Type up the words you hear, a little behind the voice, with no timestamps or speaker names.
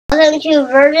welcome to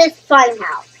Burgess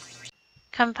Funhouse.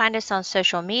 Come find us on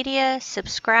social media,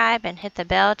 subscribe, and hit the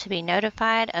bell to be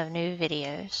notified of new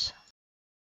videos.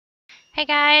 Hey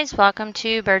guys, welcome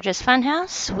to Burgess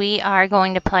Funhouse. We are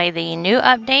going to play the new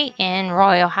update in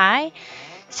Royale High.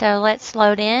 So let's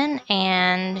load in,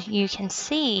 and you can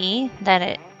see that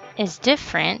it is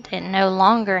different. It no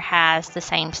longer has the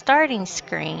same starting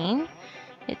screen.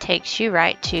 It takes you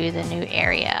right to the new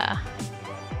area.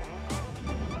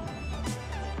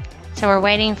 So we're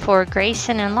waiting for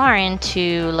Grayson and Lauren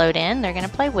to load in. They're going to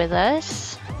play with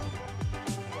us.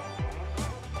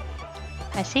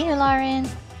 I see you, Lauren.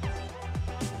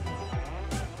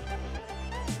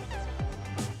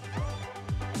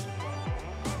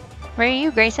 Where are you,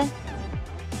 Grayson?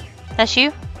 That's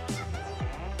you?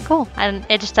 Cool.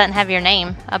 It just doesn't have your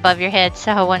name above your head,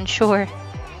 so I wasn't sure.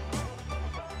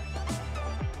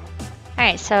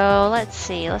 Alright, so let's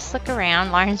see. Let's look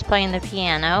around. Lauren's playing the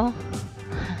piano.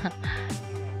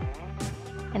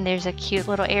 And there's a cute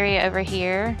little area over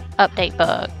here. Update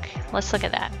book. Let's look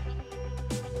at that.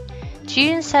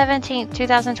 June 17th,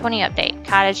 2020 update.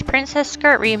 Cottage princess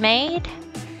skirt remade.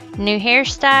 New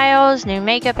hairstyles, new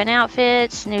makeup and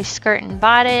outfits, new skirt and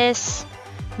bodice,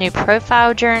 new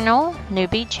profile journal, new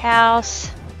beach house,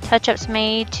 touch-ups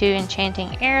made to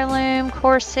enchanting heirloom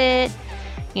corset.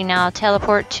 You now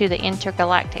teleport to the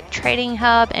intergalactic trading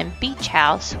hub and beach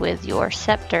house with your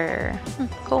scepter.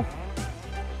 Cool.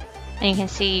 And you can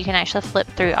see you can actually flip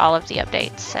through all of the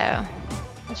updates, so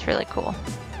that's really cool.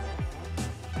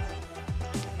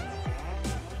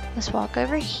 Let's walk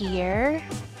over here.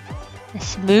 The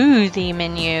smoothie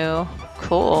menu.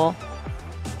 Cool.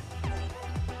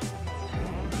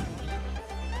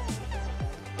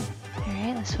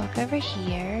 Alright, let's walk over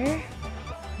here.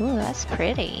 Ooh, that's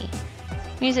pretty.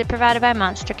 Music provided by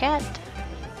Monster Cat.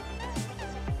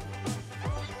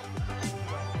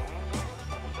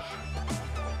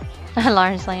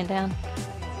 Lauren's laying down.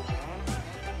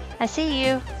 I see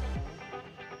you.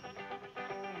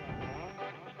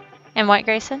 And what,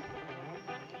 Grayson?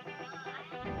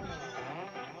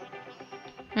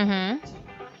 Mm-hmm.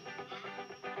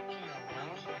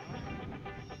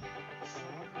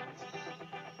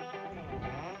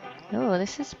 Oh,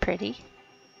 this is pretty.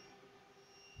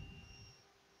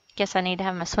 Guess I need to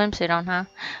have my swimsuit on, huh?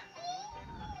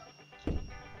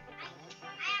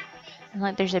 And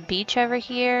like, there's a beach over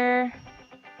here.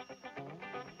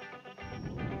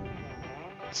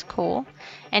 It's cool.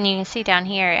 And you can see down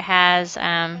here it has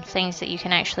things that you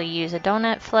can actually use. A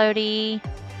donut floaty,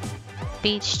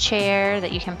 beach chair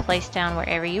that you can place down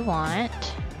wherever you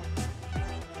want.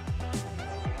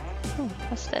 Ooh,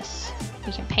 what's this?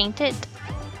 You can paint it.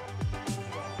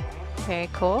 Very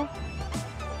cool.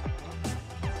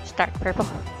 It's dark purple.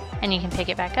 And you can pick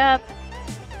it back up.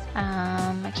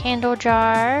 A candle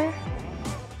jar.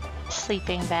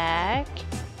 Sleeping bag.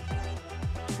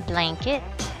 Blanket.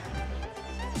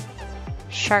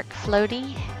 Shark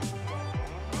floaty.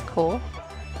 Cool.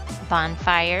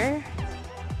 Bonfire.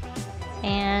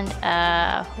 And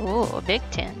ooh, a big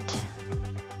tent.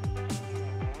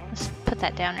 Let's put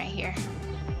that down right here.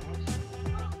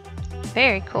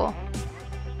 Very cool.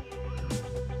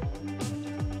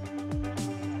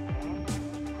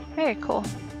 Very cool.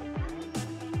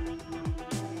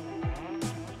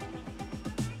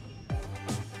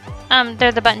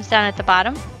 They're the buttons down at the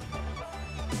bottom.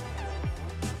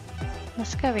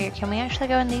 Let's go over here. Can we actually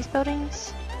go in these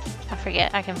buildings? I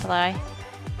forget. I can fly.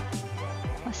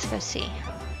 Let's go see.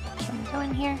 Can we go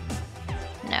in here?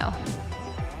 No.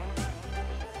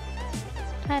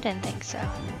 I didn't think so.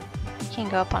 You can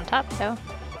go up on top though.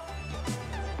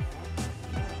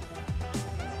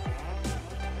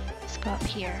 Let's go up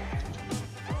here.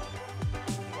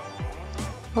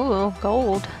 Ooh,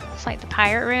 gold. It's like the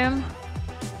pirate room.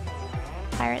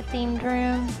 Pirate themed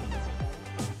room.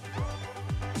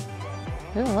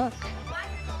 Ooh, look.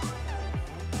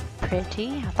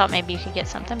 Pretty. I thought maybe you could get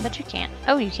something, but you can't.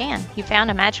 Oh, you can. You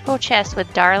found a magical chest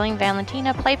with darling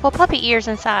Valentina Playful puppy ears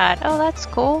inside. Oh, that's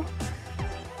cool.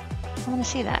 I want to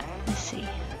see that. Let's see.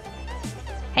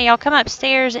 Hey, y'all, come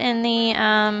upstairs in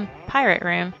the pirate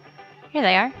room. Here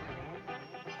they are.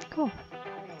 Cool.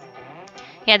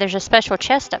 Yeah, there's a special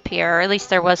chest up here, or at least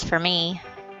there was for me.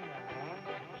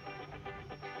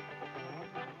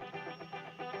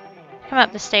 Come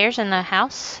up the stairs in the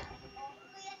house.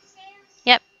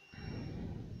 Yep.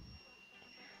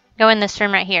 Go in this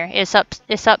room right here. It's up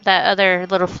that other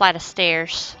little flight of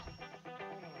stairs.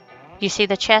 You see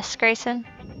the chest, Grayson?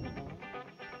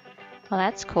 Well,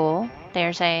 that's cool.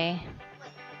 There's a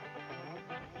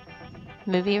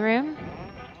movie room.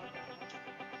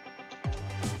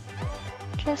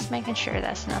 Just making sure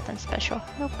that's nothing special.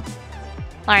 Nope.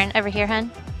 Lauren, over here,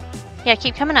 hun. Yeah,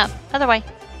 keep coming up. Other way.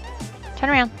 Turn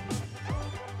around.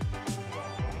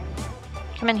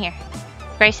 Come in here.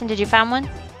 Grayson, did you find one?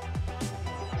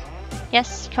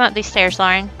 Yes? Come up these stairs,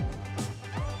 Lauren.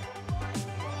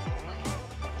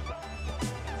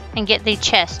 And get the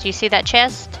chest. Do you see that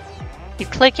chest? You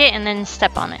click it and then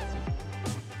step on it.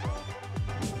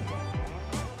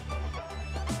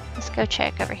 Let's go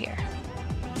check over here.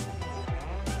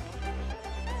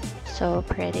 So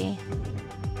pretty.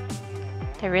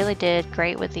 They really did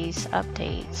great with these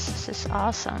updates. This is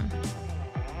awesome.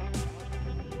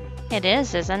 It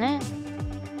is, isn't it?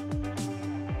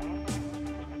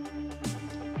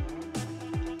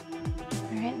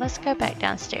 Alright, let's go back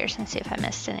downstairs and see if I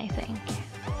missed anything.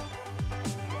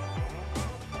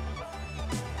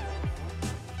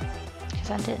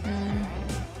 Because I didn't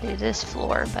do this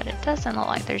floor, but it doesn't look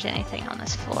like there's anything on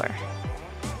this floor.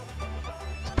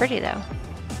 It's pretty though.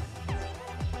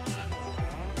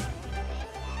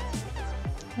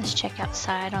 Let's check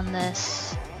outside on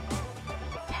this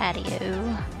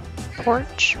patio,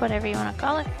 porch, whatever you want to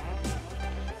call it.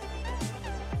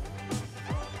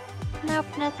 Nope,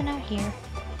 nothing out here.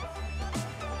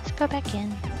 Let's go back in.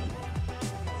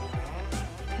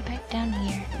 Go back down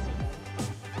here.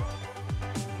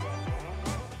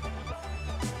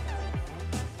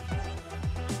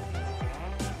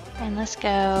 And let's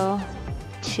go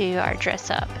to our dress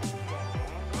up.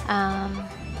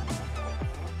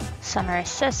 Summer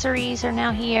accessories are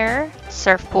now here.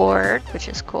 Surfboard, which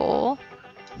is cool.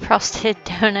 Frosted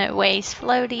donut waist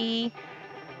floaty.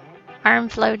 Arm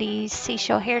floaties,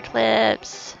 seashell hair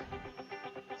clips.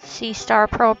 Sea star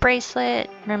pearl bracelet.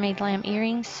 Mermaid lamb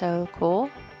earrings, so cool.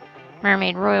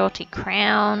 Mermaid royalty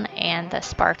crown and the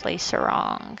sparkly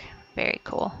sarong. Very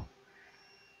cool.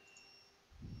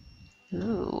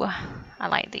 Ooh, I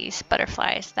like these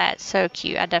butterflies. That's so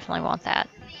cute. I definitely want that.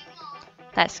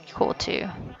 That's cool too.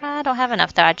 I don't have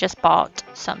enough though. I just bought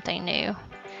something new.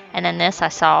 And then this I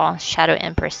saw Shadow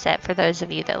Empress set for those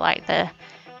of you that like the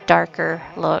darker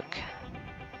look.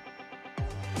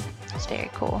 It's very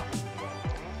cool.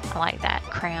 I like that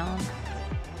crown.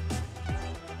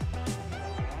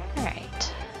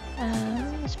 Alright.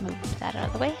 Let's move that out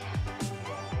of the way.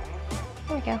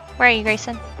 There we go. Where are you,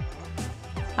 Grayson?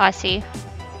 Oh, I see you.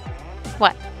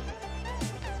 What?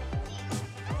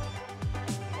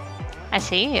 I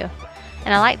see you.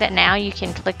 And I like that now you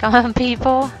can click on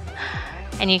people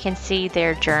and you can see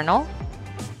their journal.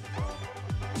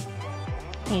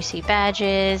 You see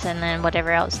badges and then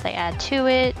whatever else they add to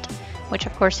it, which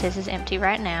of course his is empty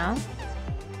right now.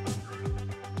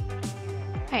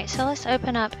 Alright, so let's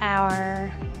open up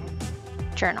our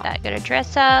journal. Go to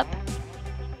dress up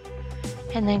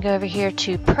and then go over here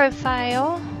to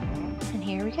profile, and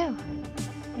here we go.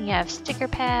 We have sticker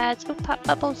pads. Oh, pop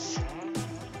bubbles.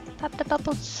 Pop the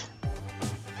bubbles.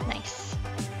 Nice.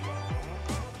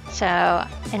 So,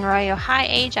 in Royale High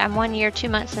age, I'm 1 year, 2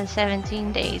 months, and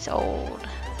 17 days old.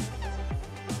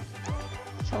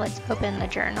 So let's open the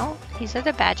journal. These are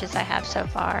the badges I have so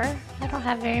far. I don't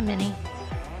have very many.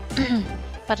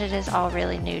 But it is all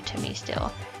really new to me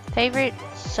still. Favorite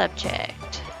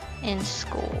subject in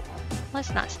school.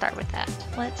 Let's not start with that.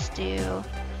 Let's do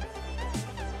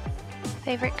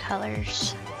favorite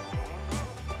colors.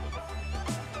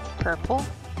 Purple,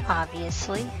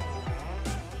 obviously.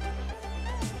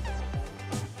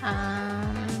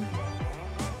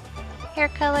 Hair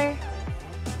color.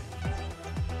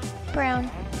 Brown.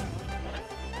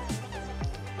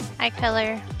 Eye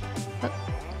color. Oh,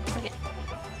 look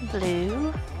at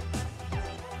blue.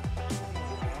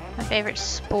 My favorite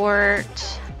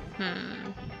sport.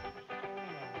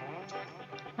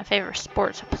 My favorite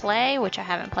sport to play, which I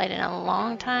haven't played in a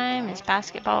long time, is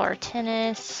basketball or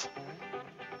tennis.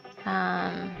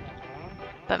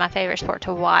 But my favorite sport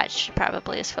to watch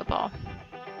probably is football.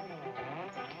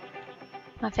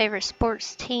 My favorite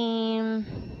sports team.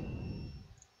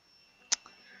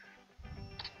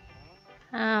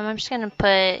 I'm just gonna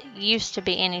put used to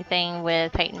be anything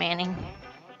with Peyton Manning.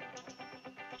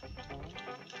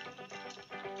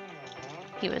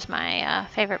 He was my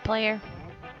favorite player.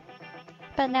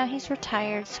 But now he's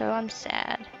retired, so I'm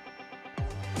sad.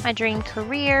 My dream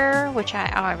career, which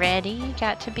I already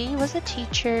got to be, was a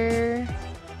teacher.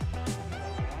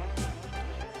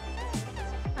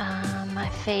 My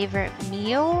favorite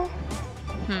meal?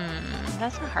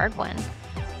 That's a hard one.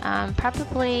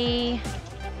 Probably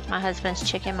my husband's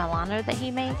chicken Milano that he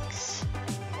makes.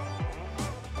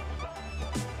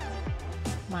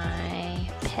 My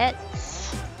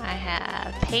pets, I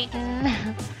have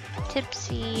Peyton,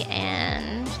 Tipsy,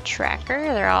 and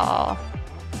Tracker. They're all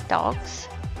dogs.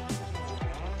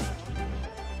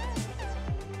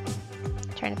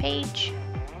 page.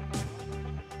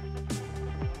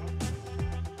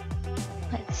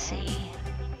 Let's see.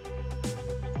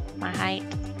 My height,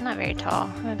 not very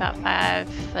tall. I'm about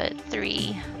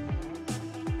 5'3".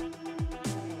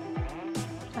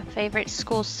 My favorite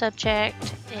school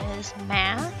subject is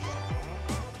math.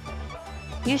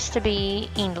 Used to be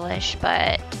English,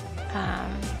 but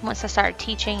once I started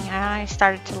teaching, I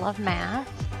started to love math.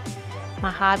 My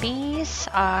hobbies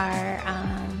are,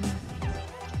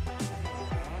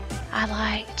 I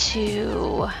like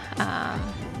to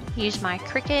use my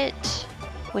Cricut,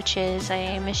 which is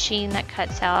a machine that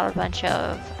cuts out a bunch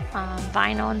of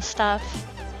vinyl and stuff,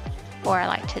 or I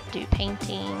like to do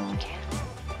painting,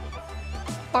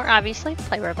 or obviously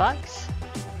play Roblox.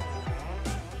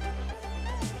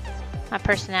 My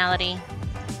personality,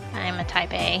 I am a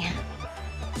type A.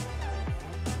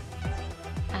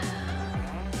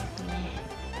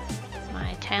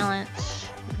 My talents,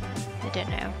 I don't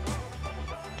know.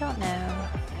 Don't know.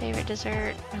 Favorite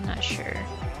dessert, I'm not sure.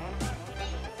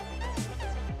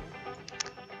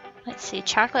 Let's see,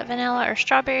 chocolate, vanilla, or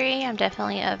strawberry. I'm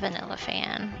definitely a vanilla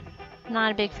fan.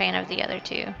 Not a big fan of the other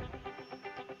two.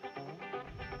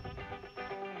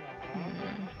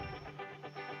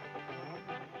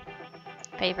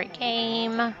 Favorite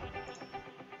game,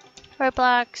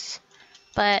 Roblox,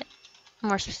 but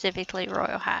more specifically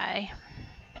Royale High.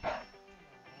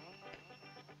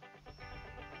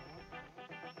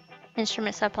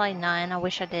 Instruments I play, none. I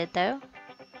wish I did though.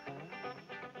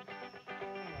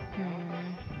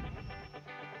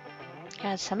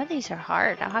 God, some of these are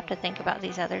hard. I'll have to think about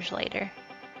these others later.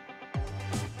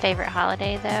 Favorite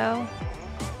holiday though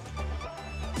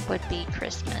would be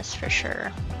Christmas for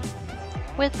sure,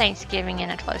 with Thanksgiving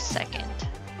in a close second.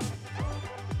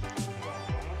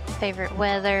 Favorite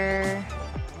weather,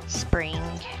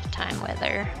 springtime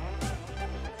weather.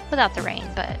 Without the rain,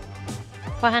 but...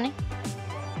 What, honey?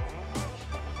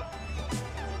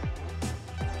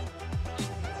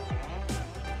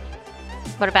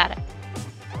 What about it?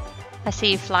 I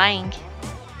see you flying.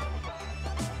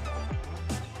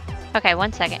 Okay,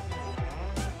 1 second.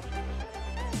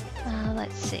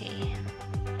 Let's see.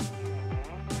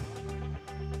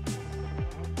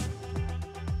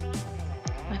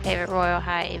 My favorite Royale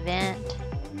High event.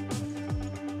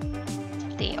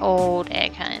 The old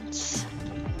egg hunts.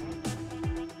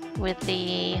 With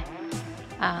the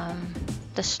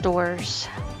stores.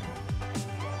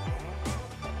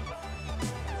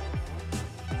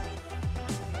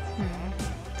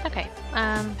 Okay,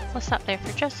 we'll stop there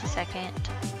for just a second.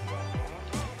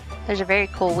 Those are very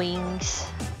cool wings.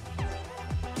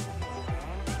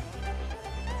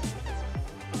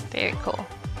 Very cool.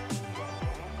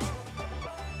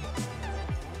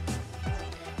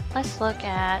 Let's look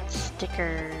at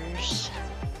stickers.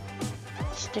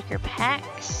 Sticker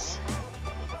packs.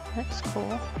 That's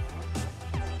cool.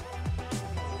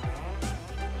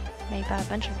 Made by a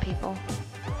bunch of people.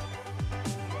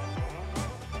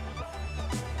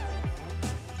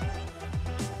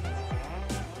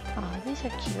 These are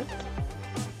cute.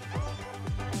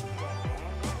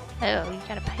 Oh, you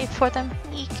gotta pay for them?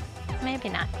 Eek. Maybe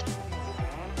not.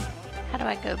 How do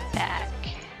I go back?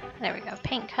 There we go.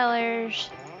 Paint colors.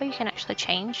 Oh, you can actually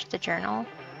change the journal.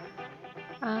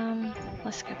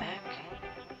 Let's go back.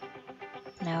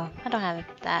 No, I don't have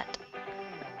that.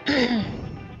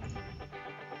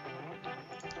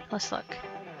 Let's look.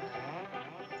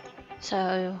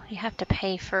 So you have to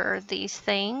pay for these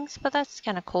things, but that's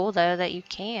kind of cool though that you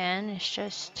can. It's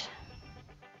just,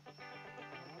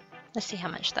 let's see how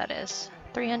much that is.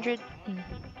 300.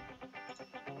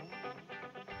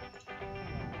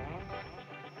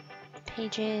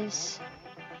 Pages.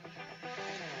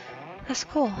 That's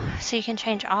cool. So you can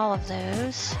change all of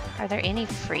those. Are there any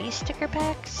free sticker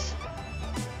packs?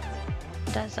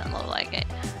 Doesn't look like it.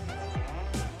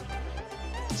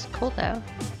 It's cool though.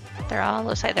 They're all,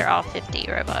 looks like they're all 50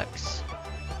 Robux.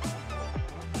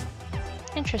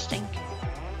 Interesting.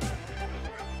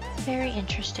 Very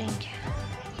interesting.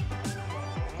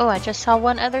 Oh, I just saw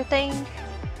one other thing.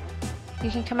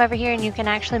 You can come over here and you can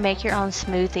actually make your own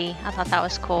smoothie. I thought that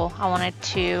was cool. I wanted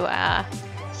to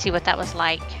see what that was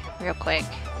like real quick.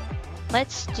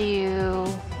 Let's do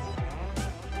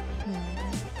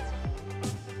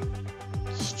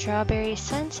strawberry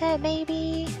sunset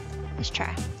maybe? Let's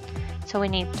try. So we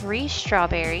need 3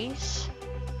 strawberries.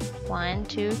 1,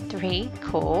 2, 3,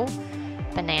 cool.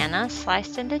 Banana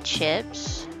sliced into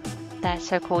chips. That's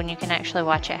so cool and you can actually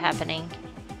watch it happening.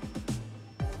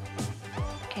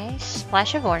 Okay,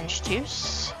 splash of orange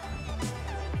juice.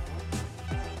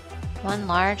 1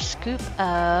 large scoop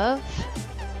of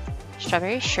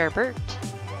strawberry sherbet.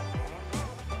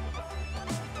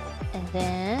 And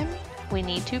then We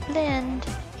need to blend.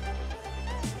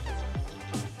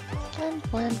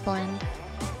 Blend, blend, blend.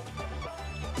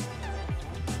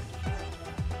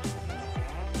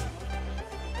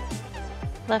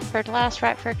 Left for glass,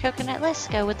 right for coconut. Let's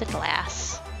go with the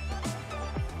glass.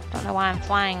 Don't know why I'm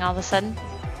flying all of a sudden.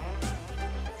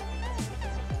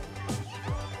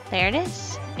 There it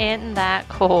is. Isn't that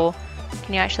cool?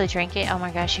 Can you actually drink it? Oh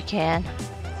my gosh, you can.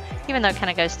 Even though it kind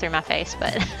of goes through my face,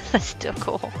 but that's still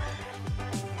cool.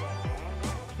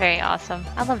 Very awesome.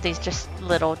 I love these just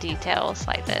little details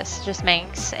like this. Just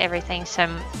makes everything so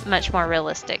much more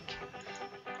realistic.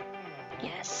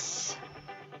 Yes.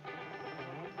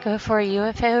 Go for a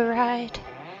UFO ride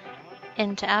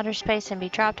into outer space and be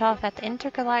dropped off at the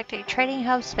intergalactic trading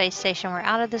hub space station where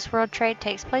out-of-this-world trade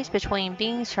takes place between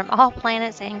beings from all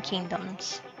planets and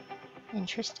kingdoms.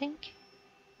 Interesting.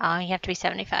 Oh, you have to be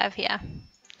 75, yeah.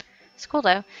 It's cool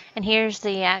though. And here's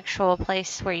the actual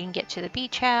place where you can get to the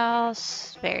beach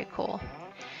house. Very cool.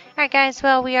 Alright guys,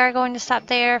 well we are going to stop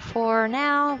there for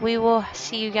now. We will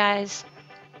see you guys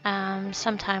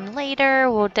sometime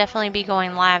later. We'll definitely be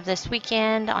going live this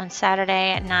weekend on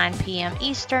Saturday at 9 p.m.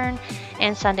 Eastern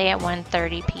and Sunday at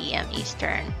 1:30 p.m.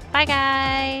 Eastern. Bye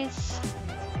guys!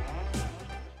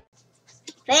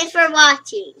 Thanks for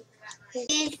watching.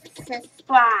 Please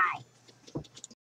subscribe.